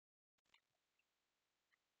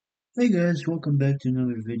Hey guys, welcome back to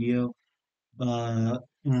another video. Uh,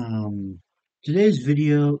 um, Today's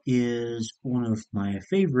video is one of my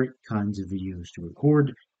favorite kinds of videos to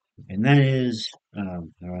record, and that is,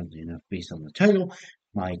 oddly enough, based on the title,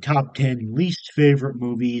 my top 10 least favorite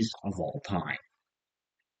movies of all time.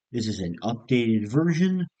 This is an updated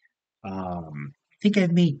version. I think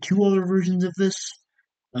I've made two other versions of this.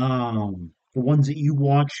 The ones that you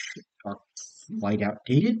watch are quite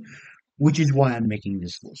outdated, which is why I'm making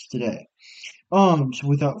this list today. So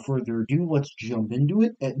without further ado, let's jump into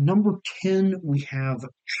it. At number 10, we have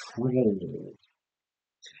Troll.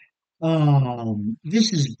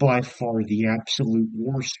 This is by far the absolute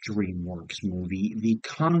worst DreamWorks movie. The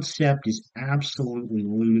concept is absolutely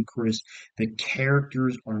ludicrous. The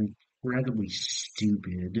characters are incredibly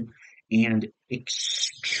stupid and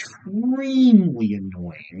extremely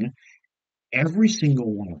annoying, every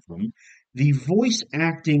single one of them. The voice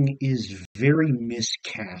acting is very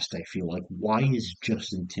miscast, I feel like. Why is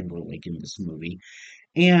Justin Timberlake in this movie?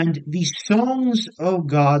 And the songs, oh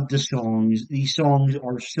God, these songs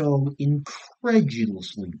are so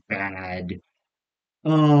incredulously bad.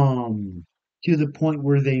 Um, to the point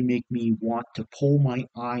where they make me want to pull my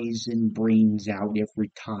eyes and brains out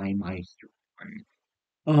every time I hear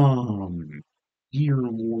one. Dear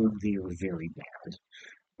Lord, they are very bad.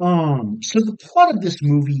 So the plot of this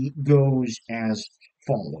movie goes as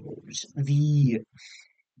follows.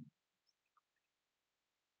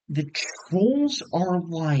 The trolls are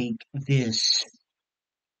like this.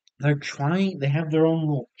 They have their own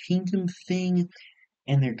little kingdom thing,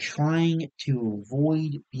 and they're trying to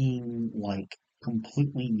avoid being like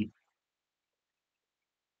completely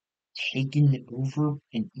taken over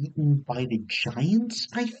and eaten by the giants,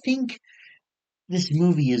 I think. This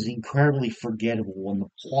movie is incredibly forgettable and the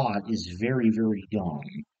plot is very, very dumb.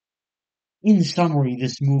 In summary,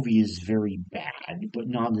 this movie is very bad, but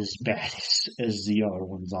not as bad as the other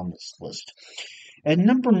ones on this list. At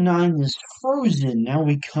number 9 is Frozen. Now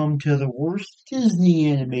we come to the worst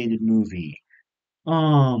Disney animated movie.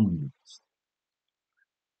 Um,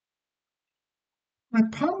 my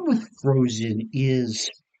problem with Frozen is,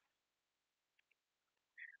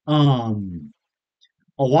 um,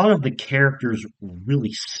 a lot of the characters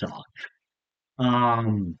really suck.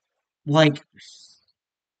 Um, like,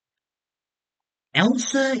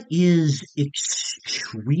 Elsa is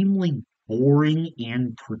extremely boring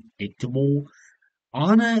and predictable.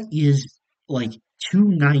 Anna is like too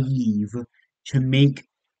naive to make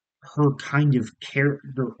her kind of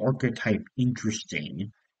character archetype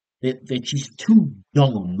interesting. That she's too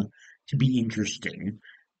dumb to be interesting.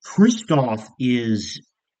 Kristoff is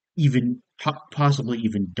possibly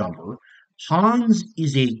even dumber. Hans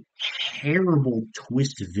is a terrible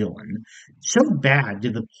twist villain. So bad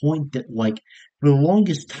to the point that, like, for the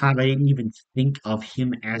longest time, I didn't even think of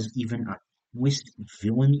him as even a twist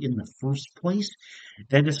villain in the first place.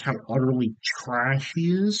 That is how utterly trash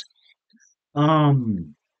he is.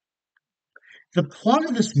 Um, the plot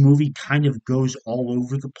of this movie kind of goes all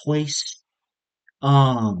over the place.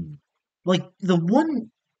 Um, like the one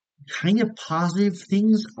kind of positive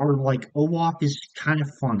things are like Olaf is kind of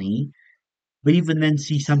funny, but even then,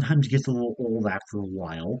 he sometimes gets a little old after a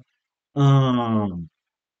while. Um,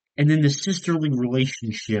 and then the sisterly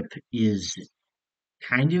relationship is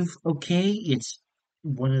kind of okay. It's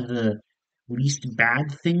one of the least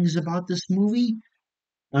bad things about this movie.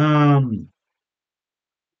 Um,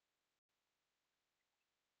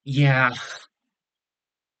 yeah,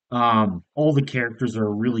 all the characters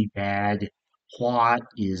are really bad. Plot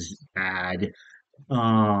is bad.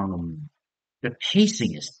 Um, the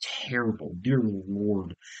pacing is terrible. Dear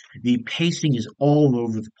Lord, the pacing is all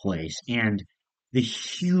over the place, and the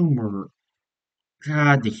humor,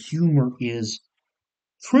 God, the humor is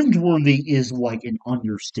cringeworthy is like an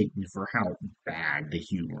understatement for how bad the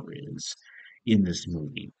humor is in this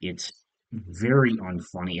movie. It's very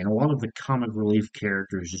unfunny, and a lot of the comic relief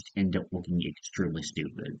characters just end up looking extremely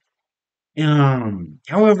stupid.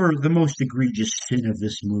 However, the most egregious sin of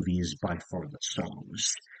this movie is by far the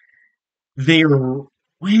songs. They're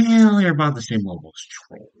about the same level as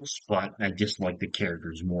Trolls, but I just like the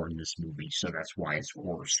characters more in this movie, so that's why it's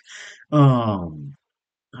worse. Um,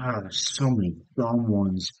 there's so many dumb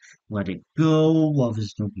ones. Let It Go, Love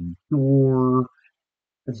Is an Open Door,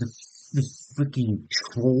 the, the freaking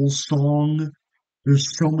Troll song.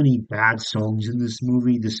 There's so many bad songs in this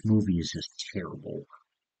movie. This movie is just terrible.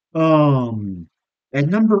 Um, at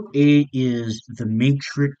number 8 is The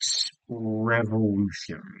Matrix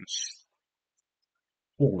Revolutions.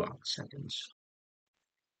 Hold on a second.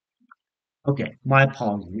 Okay, my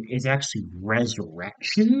apologies. It's actually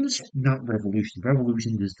Resurrections, not Revolutions.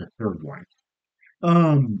 Revolutions is the third one.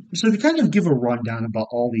 So to kind of give a rundown about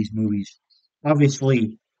all these movies,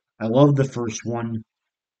 obviously, I love the first one.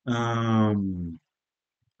 Um,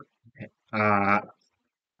 uh,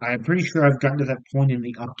 I'm pretty sure I've gotten to that point in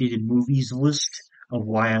the updated movies list of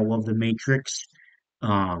why I love The Matrix.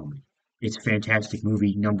 Um, it's a fantastic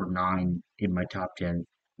movie, number nine in my top 10.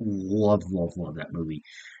 Love, love, love that movie.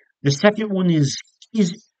 The second one is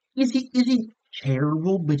isn't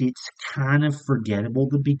terrible, but it's kind of forgettable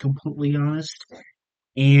to be completely honest.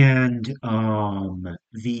 And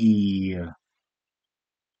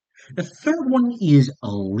the third one is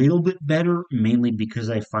a little bit better, mainly because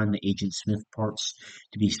I find the Agent Smith parts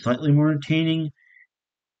to be slightly more entertaining.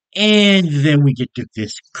 And then we get to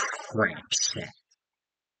this crap set.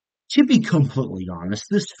 To be completely honest,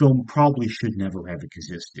 this film probably should never have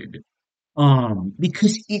existed.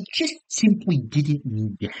 Because it just simply didn't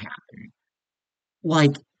need to happen.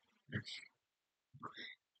 Like,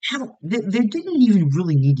 how there didn't even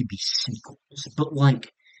really need to be sequels, but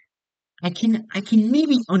like I can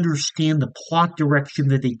maybe understand the plot direction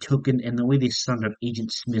that they took and the way they summed up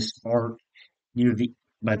Agent Smith's arc near the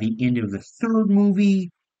by the end of the third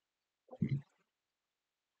movie,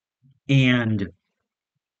 and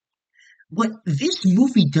what this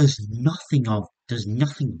movie does nothing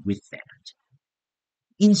with that.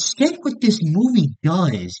 Instead, what this movie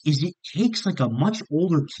does is it takes like a much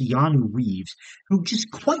older Keanu Reeves, who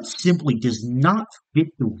just quite simply does not fit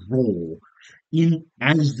the role in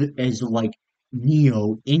as like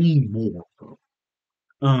Neo anymore.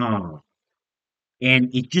 Uh,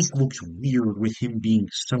 and it just looks weird with him being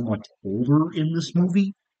so much older in this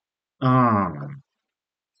movie. Um,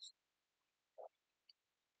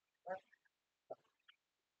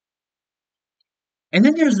 and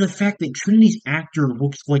then there's the fact that Trinity's actor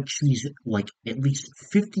looks like she's like at least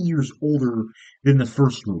 50 years older than the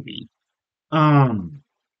first movie. Um,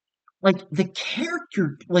 like the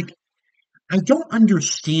character, like I don't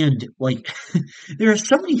understand. Like there are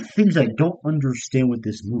so many things I don't understand with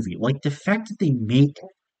this movie. Like the fact that they make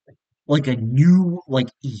like a new, like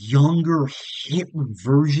younger, hip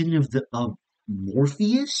version of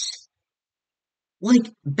Morpheus.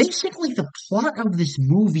 Like basically, the plot of this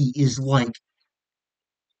movie is like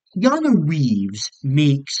Keanu Reeves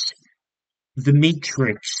makes The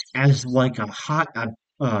Matrix as like a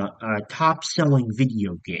top selling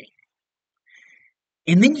video game.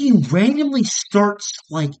 And then he randomly starts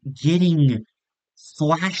like getting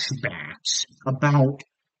flashbacks about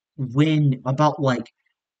like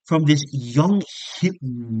from this young hip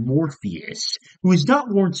Morpheus, who is not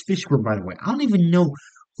Lawrence Fishburne, by the way. I don't even know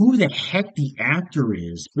who the heck the actor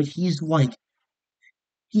is, but he's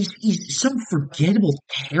some forgettable,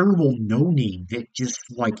 terrible no name that just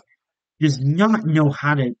like does not know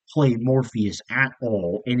how to play Morpheus at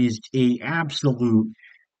all and is a absolute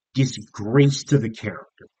disgrace to the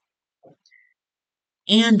character.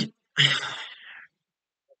 And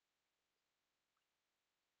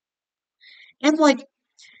and like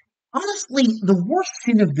honestly, the worst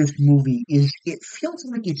thing of this movie is it feels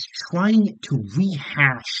like it's trying to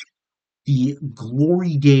rehash the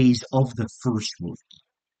glory days of the first movie.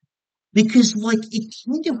 Because like it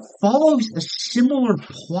kind of follows a similar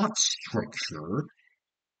plot structure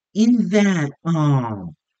in that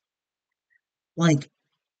like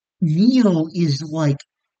Neo is like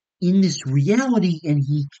in this reality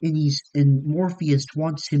and Morpheus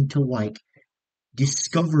wants him to like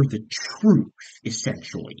discover the truth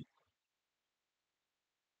essentially.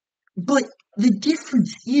 But the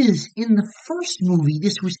difference is in the first movie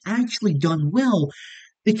this was actually done well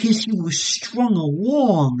because he was strung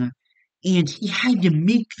along and he had to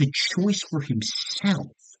make the choice for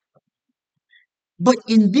himself. But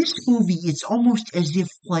in this movie it's almost as if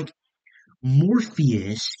like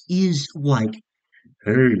Morpheus is like,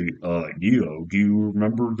 hey, Neo, do you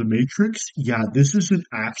remember the Matrix? Yeah, this isn't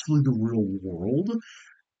actually the real world.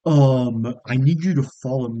 I need you to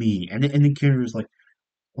follow me. And the character is like,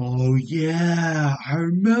 oh yeah, I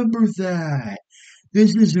remember that.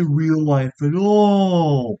 This isn't real life at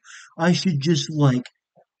all. I should just like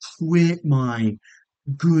quit my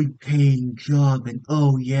good paying job and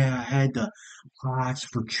oh yeah, I had the hots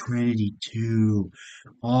for Trinity too.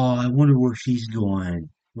 Oh, I wonder where she's going,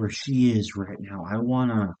 where she is right now. I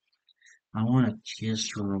wanna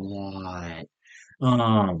kiss her a lot.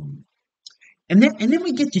 Um, and then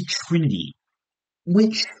we get to Trinity,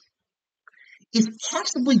 which is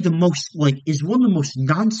possibly the most like is one of the most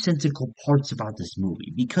nonsensical parts about this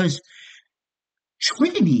movie because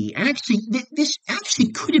Trinity actually this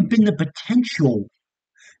actually could have been the potential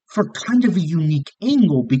for kind of a unique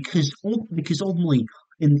angle because ultimately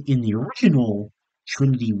in the original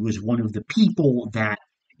Trinity was one of the people that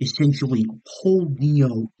essentially pulled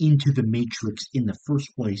Neo into the Matrix in the first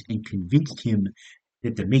place and convinced him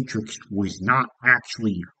that the Matrix was not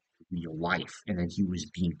actually real life and that he was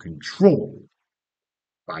being controlled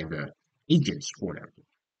by the agents or whatever.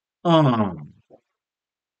 Um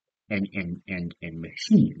and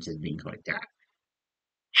machines and things like that.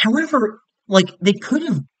 However, like they could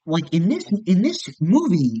have like in this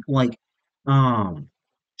movie, like um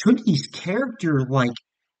Trinity's character like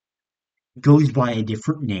goes by a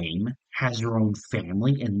different name, has her own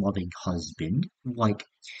family and loving husband, like,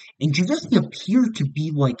 and she doesn't appear to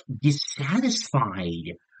be like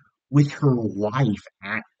dissatisfied with her life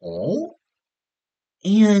at all.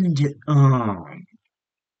 And um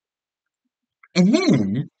and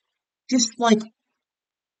then just like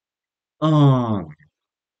um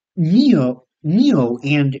Neo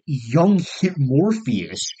and young Hit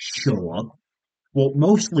Morpheus show up. Well,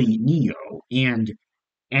 mostly Neo, and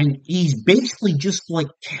he's basically just like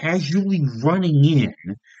casually running in.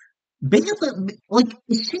 Basically, like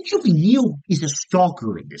essentially, Neo is a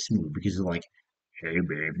stalker in this movie because they're like, "Hey,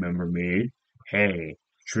 babe, remember me? Hey,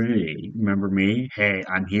 Trinity, remember me? Hey,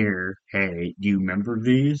 I'm here. Hey, do you remember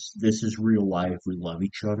these? This is real life. We love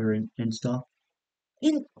each other and stuff."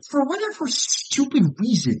 And for whatever stupid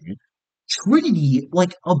reason, Trinity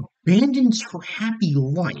like abandons her happy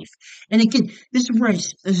life. And again, this is where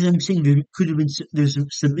as I'm saying, there could have been there's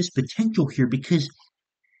some missed potential here because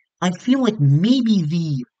I feel like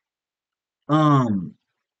maybe um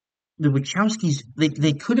the Wachowskis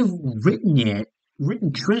they could have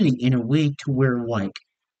written Trinity in a way to where like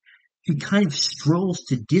she kind of struggles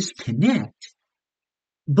to disconnect,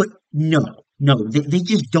 but no, they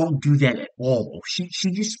just don't do that at all.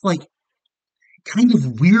 She just like kind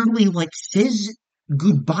of weirdly like says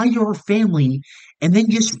goodbye to her family and then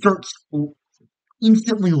just starts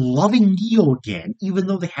instantly loving Neo again, even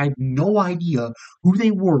though they had no idea who they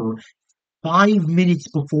were 5 minutes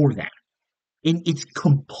before that. And it's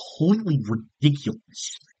completely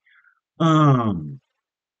ridiculous. Um,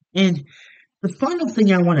 and the final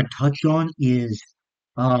thing I want to touch on is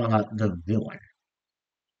the villain.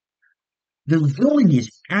 The villain is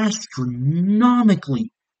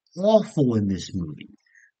astronomically awful in this movie.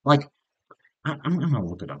 Like, I'm gonna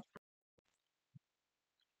look it up.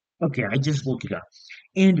 Okay, I just looked it up.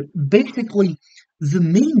 And basically, the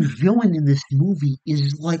main villain in this movie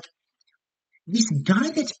is like this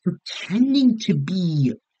guy that's pretending to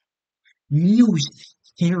be Neo's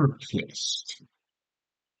therapist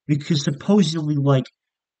because supposedly, like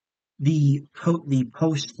the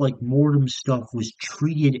post like mortem stuff was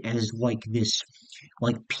treated as like this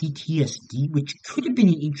like PTSD, which could have been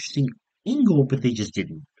an interesting angle, but they just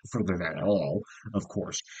didn't further that at all, of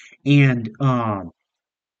course. And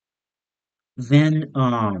then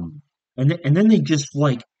and then they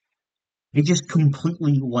just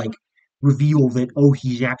completely like reveal that oh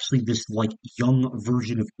he's actually this like young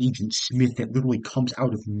version of Agent Smith that literally comes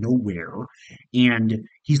out of nowhere and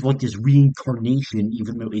he's like this reincarnation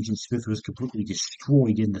even though Agent Smith was completely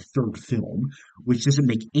destroyed in the third film, which doesn't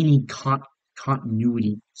make any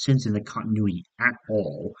continuity sense in the continuity at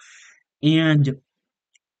all. And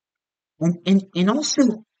and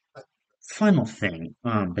also final thing,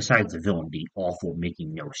 besides the villain being awful,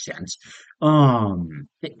 making no sense,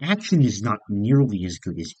 the action is not nearly as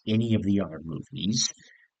good as any of the other movies.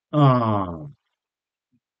 Um,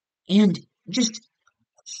 and just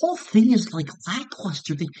the whole thing is like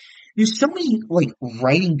lackluster. There's so many like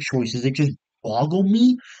writing choices that just boggle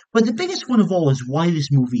me. But the biggest one of all is why this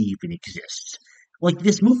movie even exists. Like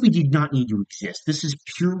this movie did not need to exist. This is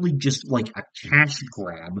purely just like a cash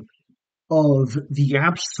grab of the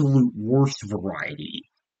absolute worst variety.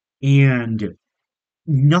 And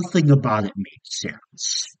nothing about it made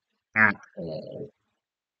sense at all.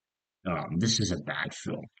 This is a bad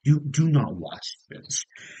film. Do not watch this.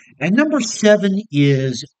 And number seven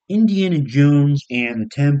is Indiana Jones and the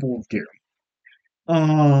Temple of Doom.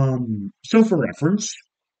 So for reference,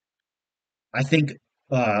 I think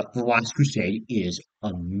The Last Crusade is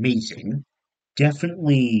amazing.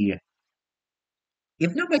 Definitely,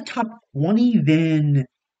 if not my top 20, then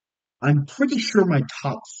I'm pretty sure my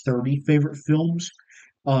top 30 favorite films.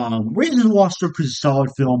 Raiders of the Lost Ark is a solid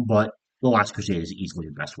film, but The Last Crusade is easily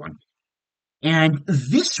the best one. And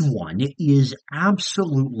this one is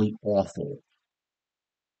absolutely awful.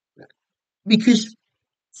 Because,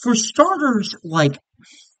 for starters, like,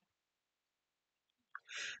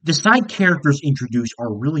 the side characters introduced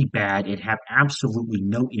are really bad and have absolutely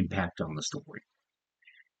no impact on the story.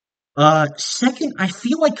 Second, I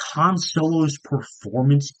feel like Han Solo's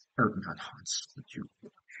performance, or not Han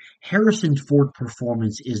Solo, Harrison Ford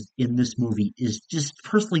performance is in this movie is just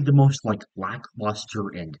personally the most like lackluster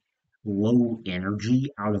and low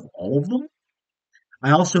energy out of all of them.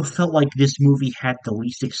 I also felt like this movie had the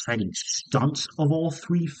least exciting stunts of all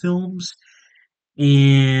three films,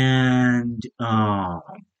 and I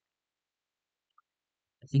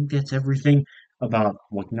think that's everything about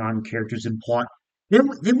like non-characters and plot.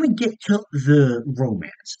 Then we get to the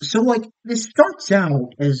romance. So like this starts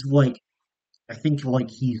out as like I think like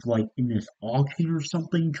he's like in this auction or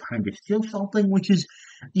something, trying to steal something, which is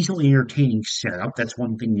decently entertaining setup. That's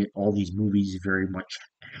one thing that all these movies very much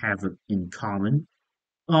have in common.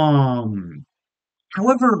 Um,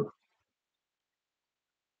 However,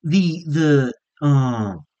 the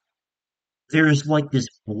there's like this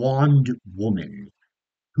blonde woman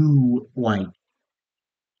who like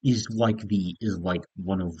is like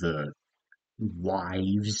one of the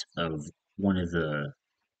wives of one of the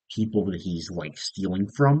people that he's like stealing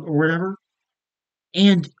from or whatever.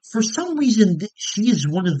 And for some reason, she is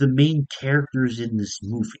one of the main characters in this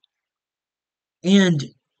movie. And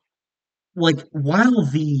like while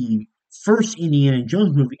the first Indiana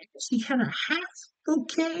Jones movie actually had a half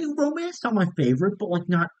okay romance, not my favorite, but like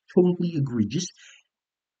not totally egregious.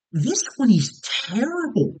 This one is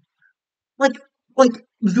terrible. Like like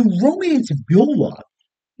the romance buildup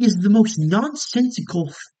is the most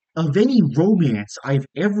nonsensical of any romance I've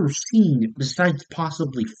ever seen, besides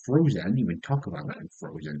possibly Frozen. I didn't even talk about that in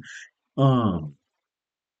Frozen. Um,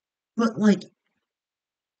 but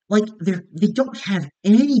they don't have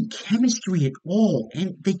any chemistry at all,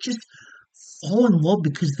 and they just fall in love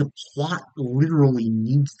because the plot literally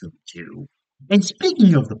needs them to. And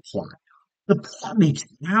speaking of the plot makes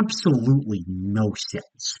absolutely no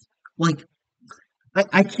sense. Like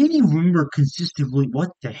I can't even remember consistently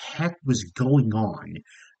what the heck was going on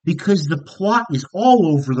because the plot is all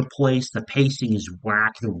over the place. The pacing is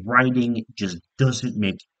whack. The writing just doesn't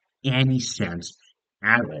make any sense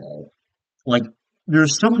at all. Like,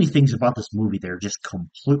 there's so many things about this movie that are just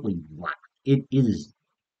completely whack. It is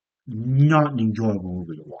not an enjoyable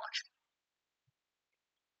movie to watch.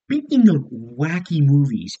 Speaking of wacky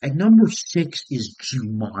movies, at number six is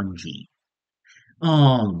Jumanji.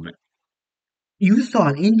 Um, You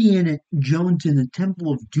thought Indiana Jones and the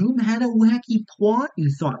Temple of Doom had a wacky plot? You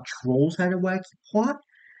thought Trolls had a wacky plot?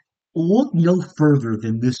 Look no further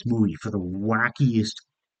than this movie for the wackiest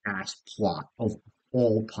ass plot of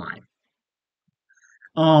all time.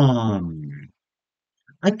 Um,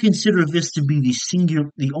 I consider this to be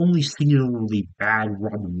the only singularly bad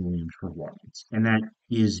Robin Williams performance, and that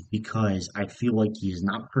is because I feel like he is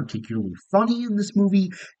not particularly funny in this movie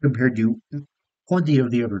compared to plenty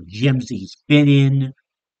of the other gems that he's been in.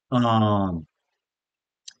 Um,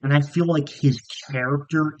 And I feel like his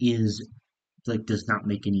character is like does not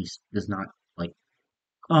like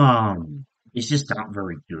it's just not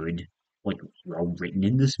very good, like well written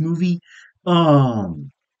in this movie.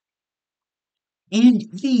 Um and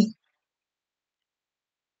the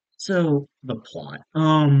plot.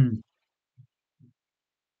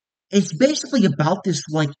 It's basically about this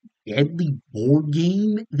like deadly board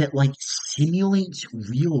game that like simulates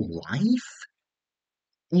real life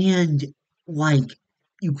and like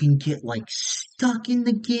you can get like stuck in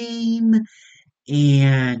the game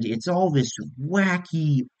and it's all this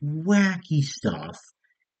wacky stuff.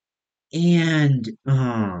 And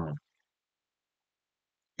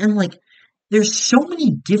like there's so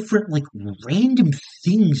many different like random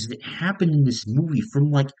things that happen in this movie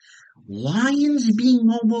from like lions being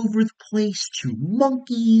all over the place to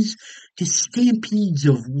monkeys to stampedes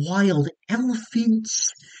of wild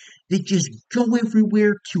elephants that just go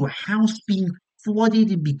everywhere to a house being flooded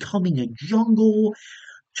and becoming a jungle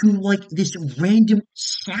to like this random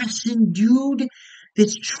assassin dude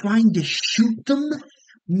that's trying to shoot them.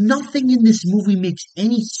 Nothing in this movie makes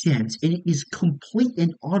any sense, and it is complete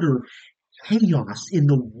and utter chaos in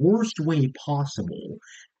the worst way possible.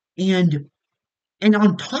 And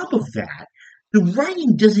on top of that, the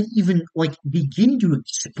writing doesn't even like begin to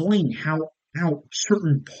explain how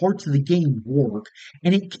certain parts of the game work,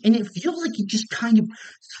 and it feels like it just kind of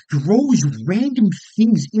throws random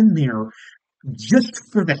things in there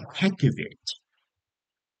just for the heck of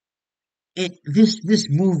it. This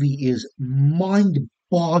movie is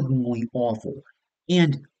mind-bogglingly awful,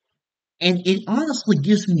 and it honestly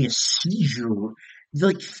gives me a seizure,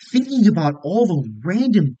 like thinking about all the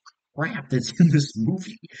random crap that's in this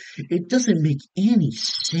movie. It doesn't make any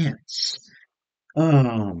sense.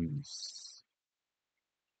 Um.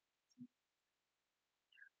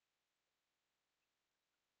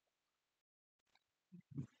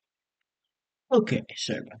 Okay,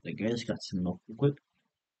 sorry about that, guys. Got some milk real quick.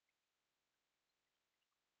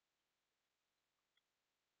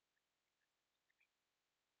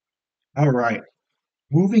 All right,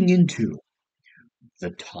 moving into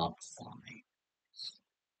the top five.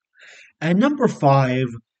 At number five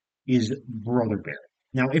is Brother Bear.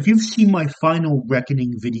 Now, if you've seen my Final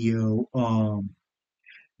Reckoning video,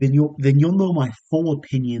 then you'll know my full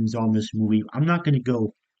opinions on this movie. I'm not going to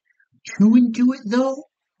go too into it though.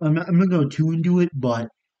 I'm not going to go too into it, but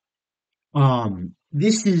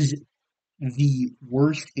this is the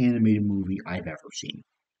worst animated movie I've ever seen.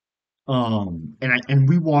 And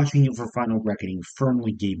rewatching it for Final Reckoning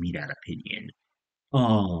firmly gave me that opinion.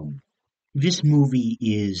 Um, this movie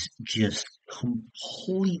is just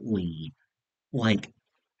completely like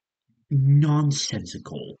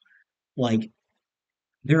nonsensical. Like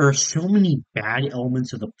there are so many bad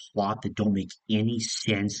elements of the plot that don't make any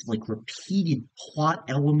sense, like repeated plot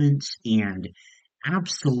elements and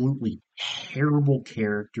absolutely terrible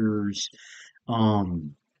characters.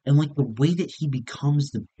 And like the way that he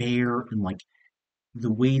becomes the bear and like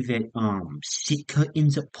the way that Sitka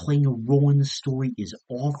ends up playing a role in the story is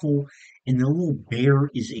awful, and the little bear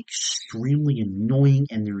is extremely annoying,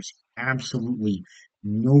 and there's absolutely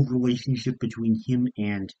no relationship between him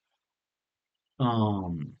and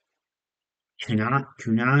um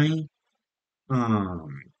Kunai.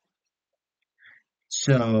 Um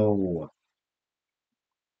so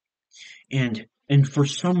and for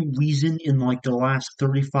some reason in like the last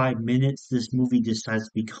 35 minutes this movie decides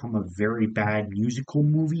to become a very bad musical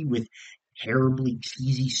movie with terribly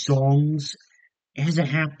cheesy songs. It has a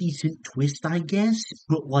half decent twist, I guess,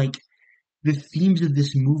 but like the themes of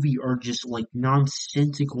this movie are just like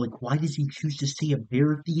nonsensical. Like, why does he choose to say a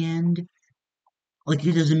bear at the end? Like,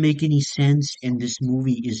 it doesn't make any sense, and this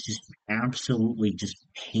movie is just absolutely just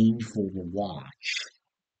painful to watch.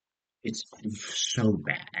 It's so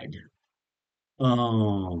bad.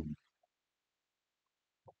 Um,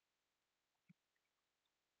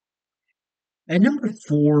 and number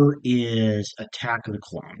four is Attack of the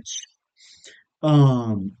Clones.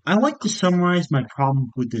 I like to summarize my problem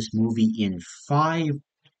with this movie in five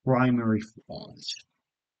primary flaws.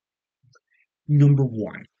 Number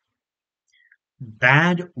one,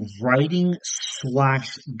 bad writing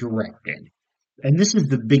slash directing. And this is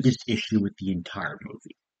the biggest issue with the entire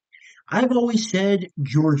movie. I've always said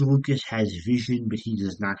George Lucas has vision, but he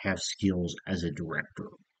does not have skills as a director.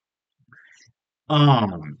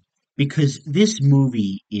 Um, because this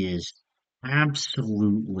movie is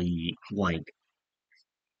absolutely like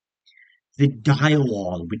the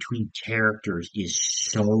dialogue between characters is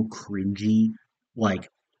so cringy. Like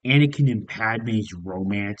Anakin and Padme's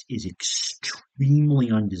romance is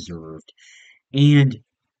extremely undeserved. And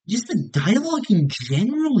just the dialogue in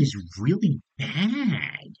general is really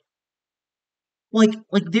bad. Like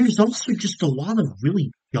there's also just a lot of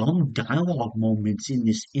really dumb dialogue moments in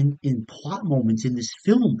this in plot moments in this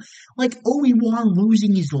film. Like Obi-Wan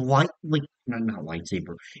losing his not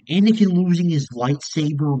lightsaber. Anakin losing his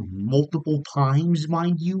lightsaber multiple times,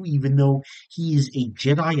 mind you, even though he is a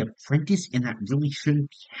Jedi apprentice and that really shouldn't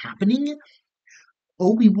be happening.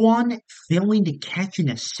 Obi-Wan failing to catch an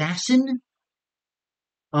assassin.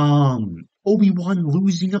 Obi-Wan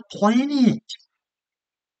losing a planet.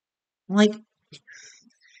 Like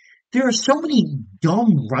there are so many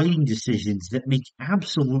dumb writing decisions that make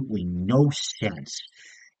absolutely no sense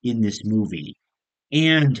in this movie.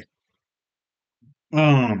 And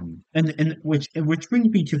which brings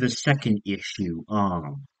me to the second issue, uh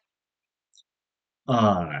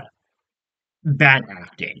bad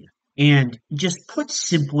acting. And just put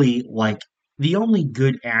simply, like the only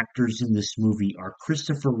good actors in this movie are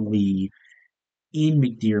Christopher Lee, Ian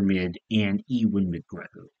McDiarmid, and Ewan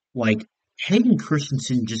McGregor. Like Hayden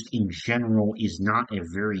Christensen just in general is not a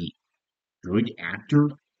very good actor.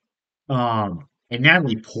 And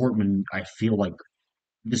Natalie Portman, I feel like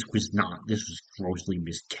this was grossly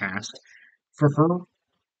miscast for her.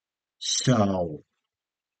 So,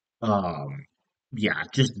 um, yeah,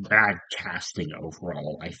 just bad casting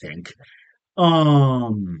overall, I think.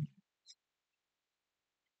 Um,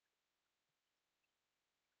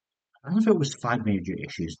 I don't know if it was five major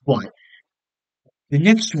issues, but the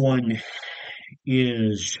next one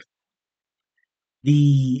is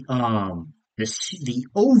the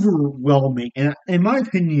overwhelming, and in my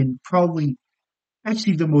opinion, probably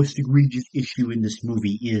actually the most egregious issue in this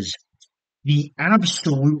movie is the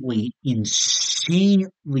absolutely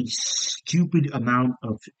insanely stupid amount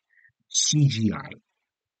of CGI.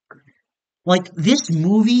 Like this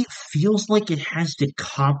movie feels like it has to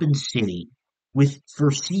compensate with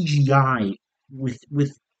for CGI with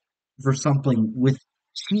for something with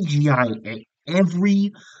CGI at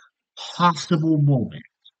every possible moment.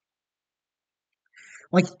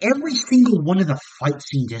 Like every single one of the fight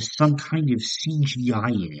scenes has some kind of CGI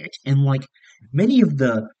in it, and like many of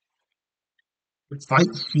the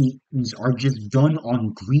fight scenes are just done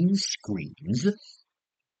on green screens,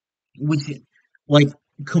 which like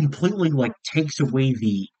completely like takes away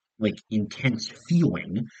the like intense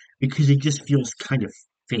feeling because it just feels kind of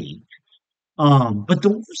fake. But the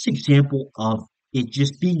worst example of it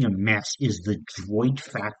just being a mess is the droid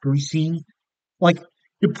factory scene. Like,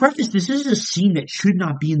 the preface, this is a scene that should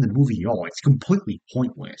not be in the movie at all. It's completely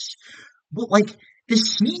pointless. But like, the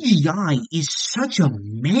CGI is such a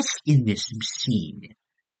mess in this scene.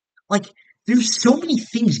 Like, there's so many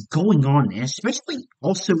things going on, and especially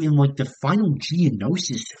also in like the final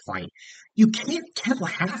Geonosis fight. You can't tell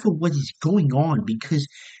half of what is going on because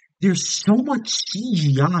there's so much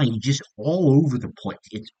CGI just all over the place.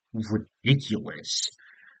 It's ridiculous.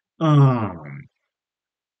 Um,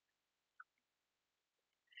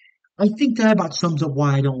 I think that about sums up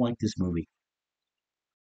why I don't like this movie.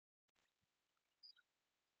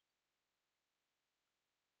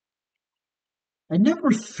 And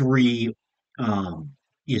number three,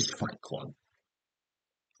 is Fight Club.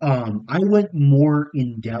 I went more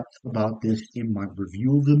in depth about this in my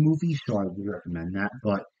review of the movie, so I would recommend that.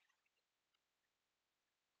 But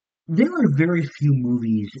there are very few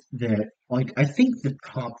movies that, like, I think the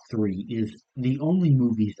top three is the only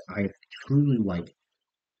movies I've truly, like,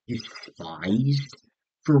 despised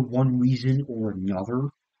for one reason or another.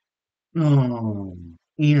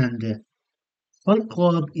 And Fight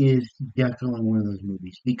Club is definitely one of those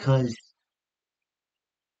movies because,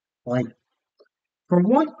 like, for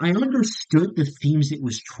one, I understood the themes it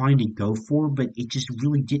was trying to go for, but it just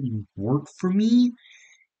really didn't work for me.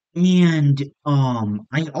 And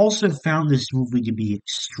I also found this movie to be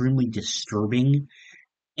extremely disturbing.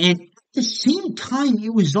 And at the same time,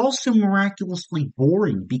 it was also miraculously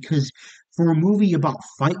boring because for a movie about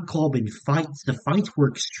Fight Club and fights, the fights were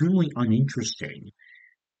extremely uninteresting.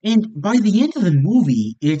 And by the end of the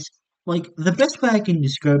movie, it's like the best way I can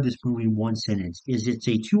describe this movie in one sentence is it's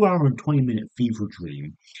a 2 hour and 20 minute fever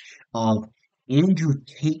dream of Andrew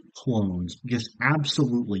Tate clones just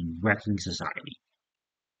absolutely wrecking society.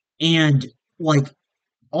 And like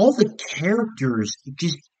all the characters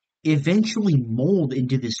just eventually mold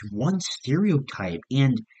into this one stereotype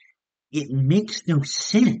and it makes no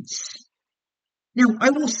sense. Now, I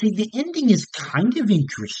will say the ending is kind of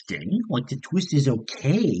interesting, like the twist is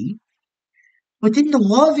okay, but then the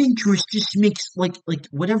love interest just makes like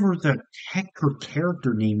whatever the heck her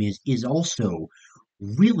character name is also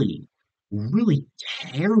really, really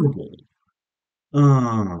terrible.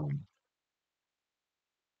 Um,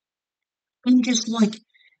 and just like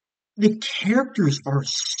the characters are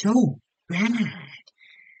so bad,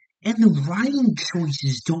 and the writing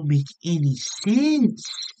choices don't make any sense.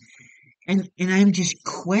 And I'm just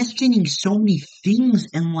questioning so many things,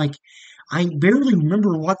 and like I barely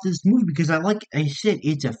remember a lot of this movie because like I said,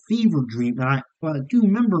 it's a fever dream, and but I do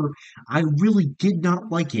remember I really did not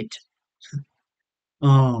like it.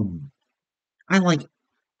 Um, I like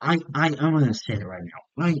I'm gonna say it right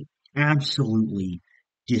now. I absolutely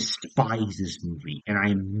despise this movie, and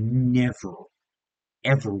I am never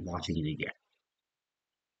ever watching it again.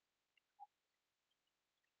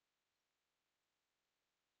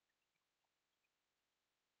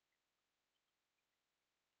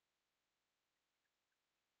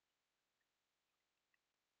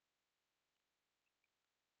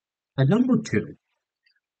 And number two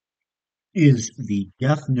is the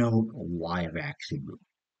Death Note live action movie.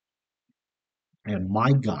 And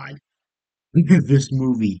my God, this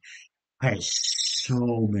movie has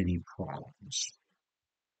so many problems.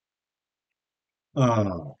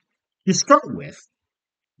 Uh, to start with,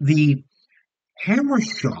 the camera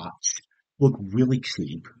shots look really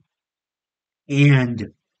cheap, and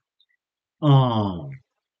um,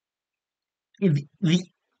 the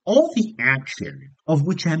all the action, of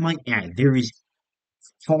which I might add, there is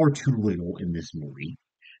far too little in this movie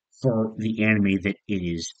for the anime that it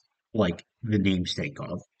is like the namesake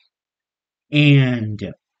of. And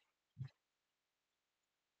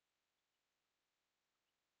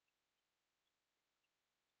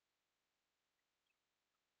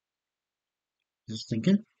just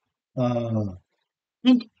thinking, uh,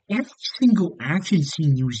 and every single action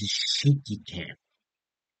scene uses shaky cam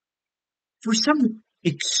for some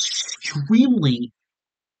extremely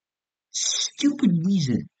stupid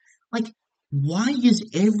reason. Like, why is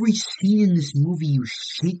every scene in this movie use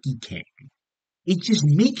shaky cam? It just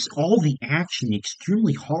makes all the action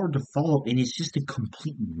extremely hard to follow, and it's just a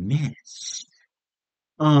complete mess.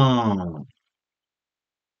 Um,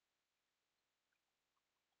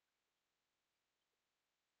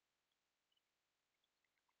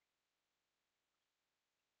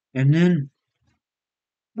 And then,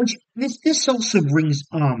 which this also brings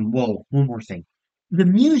well, one more thing. The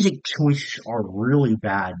music choices are really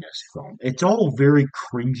bad in this film. It's all very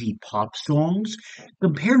cringy pop songs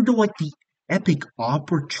compared to like the epic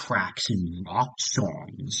opera tracks and rock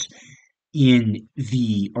songs in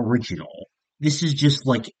the original. This is just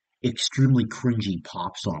like extremely cringy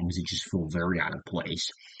pop songs that just feel very out of place.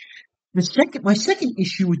 My second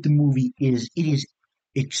issue with the movie is it is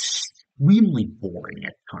extremely boring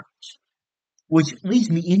at times, which leads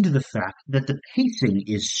me into the fact that the pacing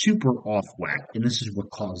is super off whack, and this is what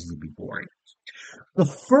causes it to be boring. The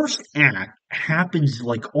first act happens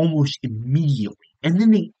like almost immediately, and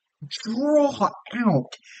then they draw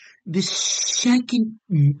out the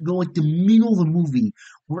like the middle of the movie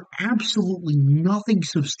where absolutely nothing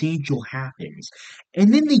substantial happens,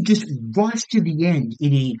 and then they just rush to the end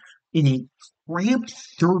in a cramped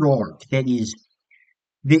third arc that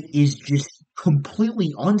is just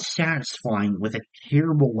completely unsatisfying with a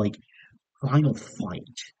terrible like final fight.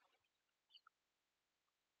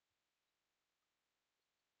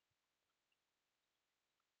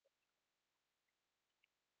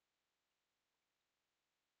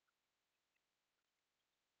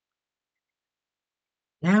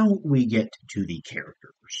 Now we get to the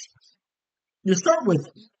characters. To start with,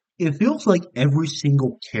 it feels like every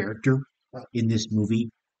single character in this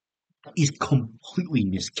movie is completely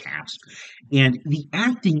miscast, and the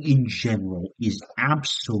acting in general is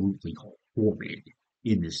absolutely horrid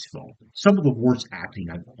in this film. Some of the worst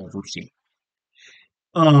acting I've ever seen.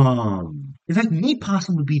 In fact, may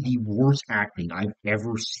possibly be the worst acting I've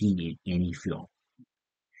ever seen in any film.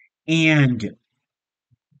 And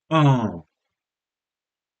um,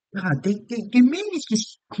 God, they managed to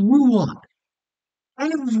screw up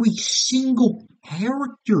every single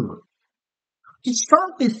character. To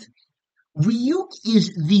start with, Ryuk has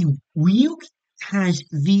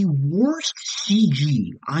the worst CG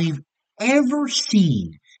I've ever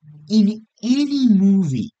seen in any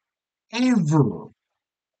movie ever.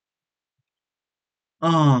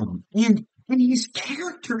 And his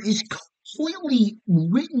character is completely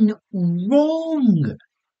written wrong.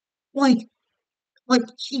 Like like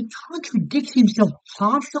he contradicts himself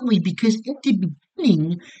constantly because at the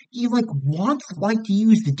beginning he like wants Light to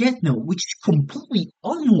use the Death Note, which is completely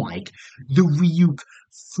unlike the Ryuk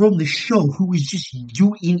from the show who is just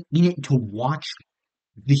in it to watch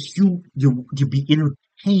to be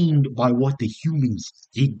entertained by what the humans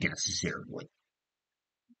did necessarily.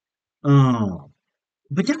 Um,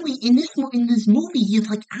 but then in this movie he's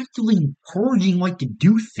like actually encouraging like to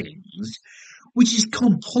do things, which is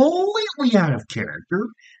completely out of character.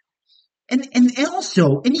 And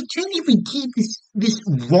also, and he can't even keep this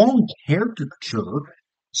wrong caricature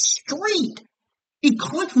straight. He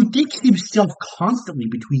contradicts himself constantly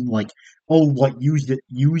between like, oh, what use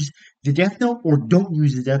the Death Note or don't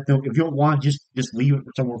use the Death Note. If you don't want, just leave it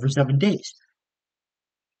somewhere for 7 days.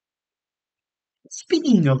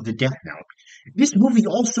 Speaking of the Death Note, this movie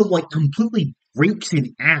also like completely breaks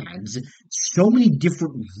and adds so many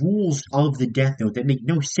different rules of the Death Note that make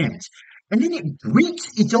no sense. And then it breaks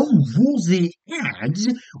its own rules that it adds,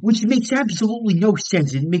 which makes absolutely no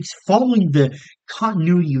sense. It makes following the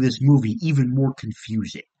continuity of this movie even more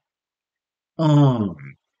confusing. Um,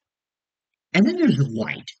 and then there's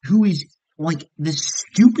Light, who is like the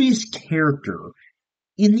stupidest character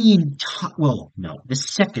in the entire, well, no, the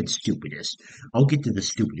second stupidest. I'll get to the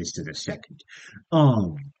stupidest in a second.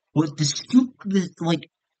 Um, but like,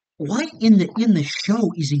 Light in the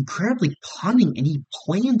show is incredibly cunning and he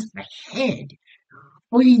plans ahead.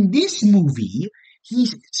 But in this movie,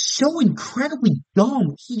 he's so incredibly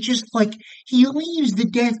dumb. He just like he leaves the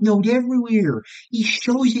Death Note everywhere. He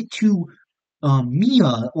shows it to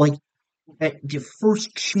Mia like at the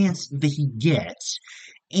first chance that he gets,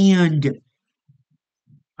 and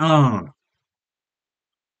um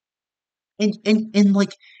and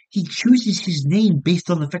like he chooses his name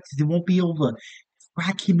based on the fact that they won't be able to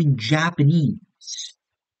track him in Japanese,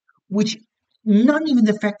 which not even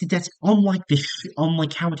the fact that that's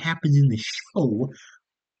unlike how it happens in the show,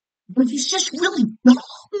 but he's just really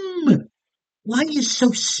dumb. Why is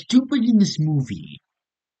so stupid in this movie?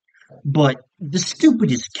 But the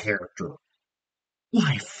stupidest character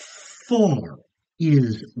by far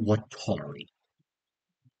is Watari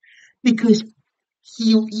because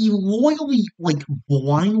he loyally like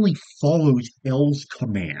blindly follows L's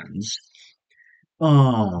commands.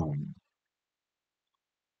 Um,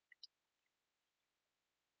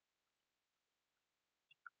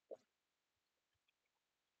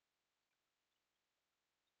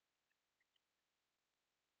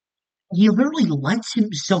 he literally lets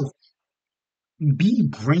himself be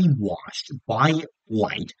brainwashed by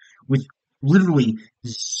light with literally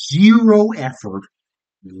zero effort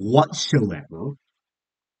whatsoever,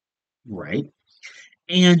 right?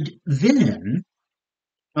 And then,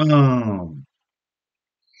 um,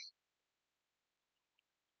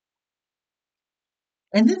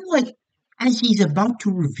 and then, like, as he's about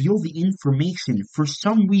to reveal the information, for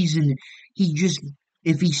some reason, he just,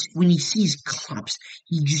 when he sees cops,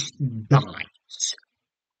 he just dies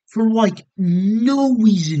for like no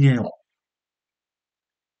reason at all.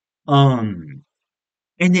 Um,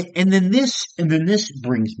 and then this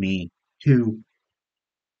brings me to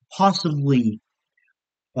possibly,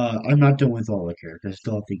 I'm not done with all the characters. I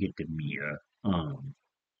still have to get to Mia.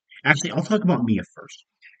 Actually, I'll talk about Mia first.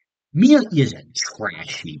 Mia is a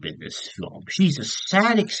trash heap in this film. She's a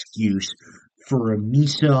sad excuse for a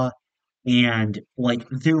Misa, and like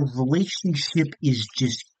their relationship is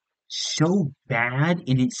just so bad,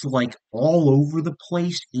 and it's like all over the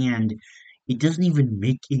place, and it doesn't even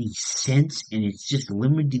make any sense, and it's just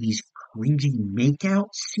limited to these cringy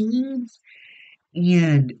makeout scenes.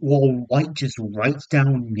 And while White just writes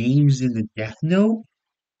down names in the Death Note,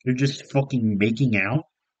 they're just fucking making out.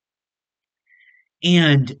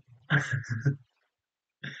 And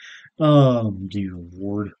dear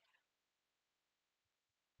Lord,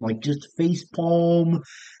 like just face palm.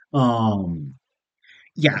 Um,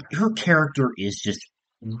 yeah, her character is just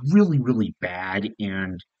really, really bad,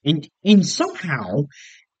 and somehow,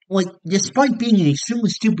 like, despite being an extremely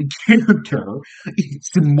stupid character, it's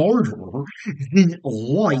smarter than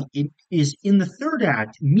Light. It is in the third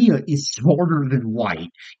act. Mia is smarter than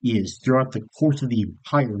Light is throughout the course of the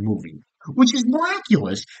entire movie, which is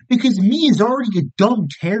miraculous because Mia is already a dumb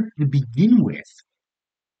character to begin with.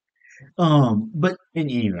 But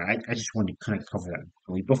anyway, I just wanted to kind of cover that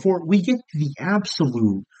quickly before we get to the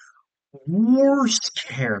absolute worst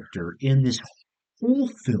character in this whole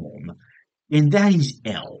film, and that is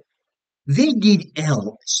L. They did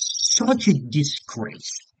L such a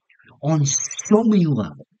disgrace on so many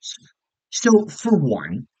levels. So for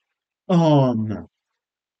one, um,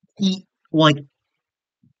 he like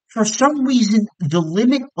for some reason the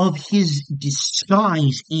limit of his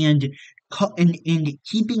disguise and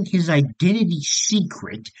keeping his identity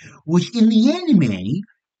secret, which in the anime,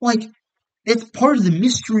 like that's part of the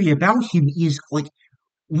mystery about him is like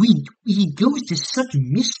we he goes to such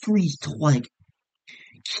mysteries to like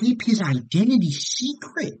keep his identity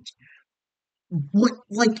secret. What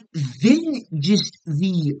like then just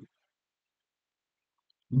the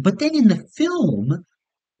but then in the film,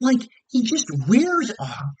 like he just wears a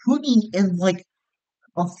hoodie and like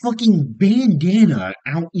a fucking bandana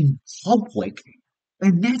out in public,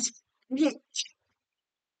 and that's it.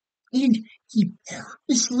 And he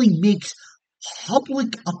purposely makes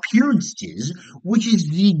public appearances, which is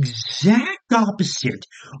the exact opposite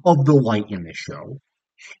of the Light in the show.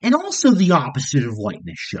 And also the opposite of Light in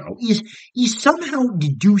the show is he somehow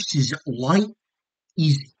deduces Light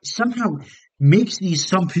is somehow makes the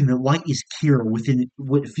assumption that Light is Kira within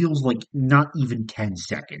what feels like not even 10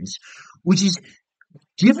 seconds, which is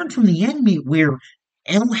different from the anime where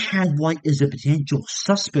L had Light as a potential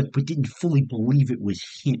suspect but didn't fully believe it was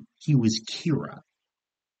him. He was Kira,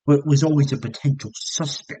 but was always a potential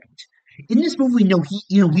suspect. In this movie, no,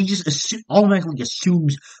 he just automatically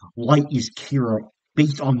assumes Light is Kira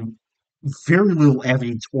based on very little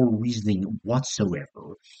evidence or reasoning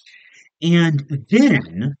whatsoever. And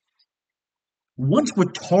then once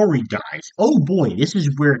Watari dies, oh boy, this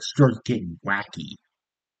is where it starts getting wacky.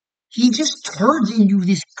 He just turns into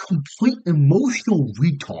this complete emotional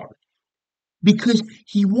retard because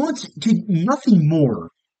he wants to nothing more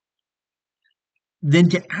than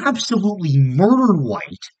to absolutely murder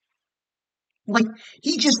Light. Like,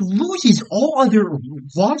 he just loses all other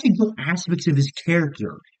logical aspects of his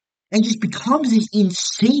character and just becomes this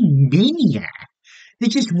insane maniac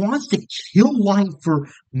that just wants to kill Light for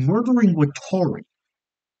murdering Watari.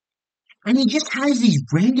 And he just has these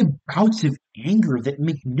random bouts of anger that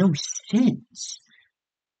make no sense.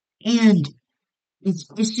 And it's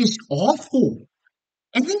just awful.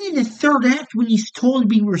 And then in the third act, when he's told to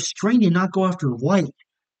be restrained and not go after Light,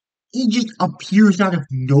 he just appears out of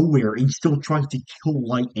nowhere and still tries to kill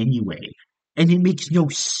Light anyway. And it makes no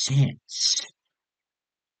sense.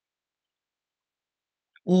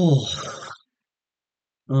 Oh,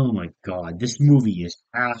 oh my god, this movie is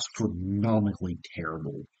astronomically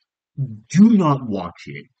terrible. Do not watch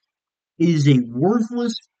it. It is a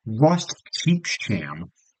worthless, rust cheap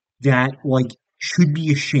sham that, like, should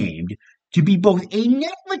be ashamed to be both a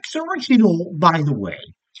Netflix original, by the way,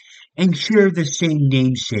 and share the same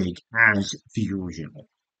namesake as the original.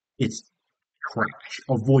 It's trash.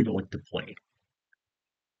 Avoid it like the plague.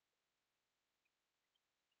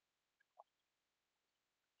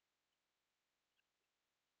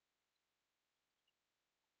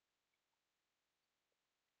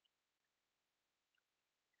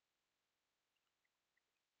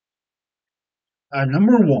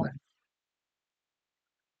 Number one,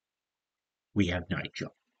 we have Nightjar.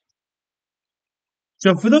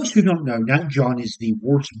 So, for those who don't know, Nightjar is the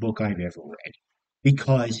worst book I've ever read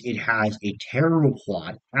because it has a terrible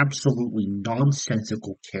plot, absolutely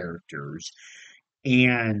nonsensical characters,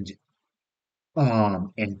 and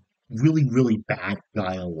and really, really bad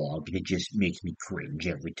dialogue that just makes me cringe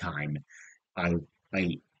every time I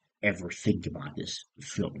I ever think about this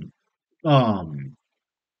film. Um,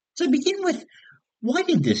 to begin with, why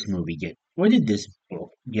did this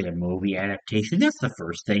book get a movie adaptation? That's the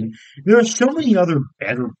first thing. There are so many other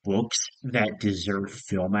better books that deserve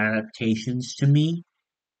film adaptations to me.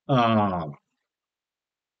 Um,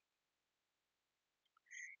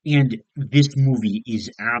 and this movie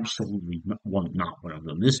is absolutely not one of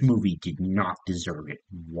them. This movie did not deserve it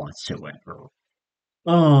whatsoever.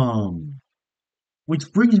 Um,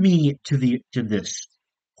 which brings me to this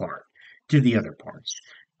part, to the other parts.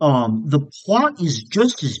 The plot is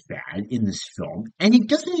just as bad in this film, and it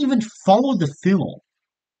doesn't even follow the film.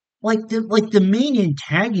 Like the main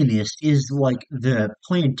antagonist is like the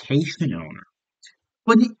plantation owner.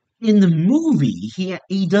 But in the movie,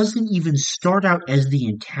 he doesn't even start out as the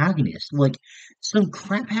antagonist. Like some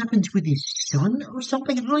crap happens with his son or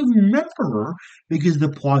something. I don't even remember because the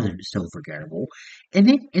plot is so forgettable. And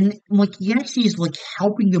he actually is like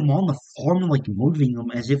helping them on the farm and like motivating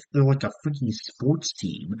them as if they're like a freaking sports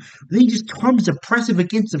team. Then he just comes oppressive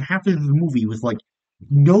against them half of the movie with like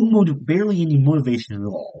no motive, barely any motivation at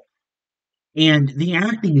all. And the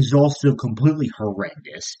acting is also completely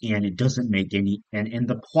horrendous, and it doesn't make any and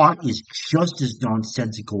the plot is just as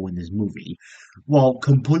nonsensical in this movie, while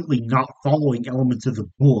completely not following elements of the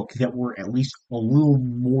book that were at least a little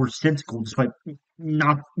more sensical, despite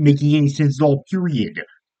not making any sense at all, period.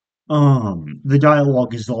 The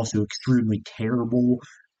dialogue is also extremely terrible,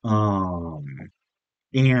 um,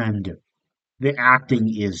 and the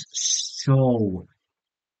acting is so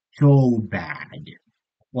bad.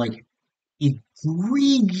 Like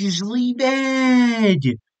egregiously bad.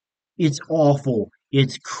 It's awful.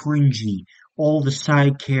 It's cringy. All the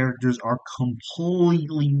side characters are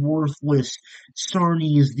completely worthless.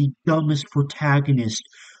 Sarni is the dumbest protagonist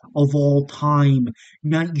of all time.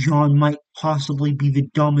 Night John might possibly be the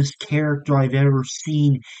dumbest character I've ever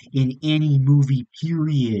seen in any movie,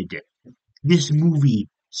 period. This movie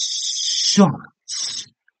sucks.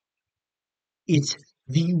 It's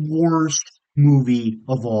the worst movie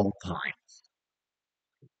of all time.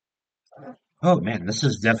 Oh man, this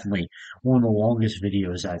is definitely one of the longest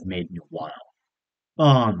videos I've made in a while.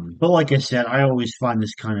 But like I said, I always find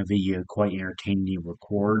this kind of video quite entertaining to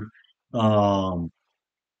record. Um,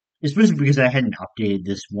 Especially because I hadn't updated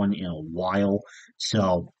this one in a while.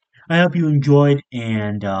 So I hope you enjoyed,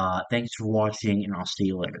 and thanks for watching, and I'll see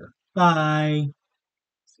you later. Bye.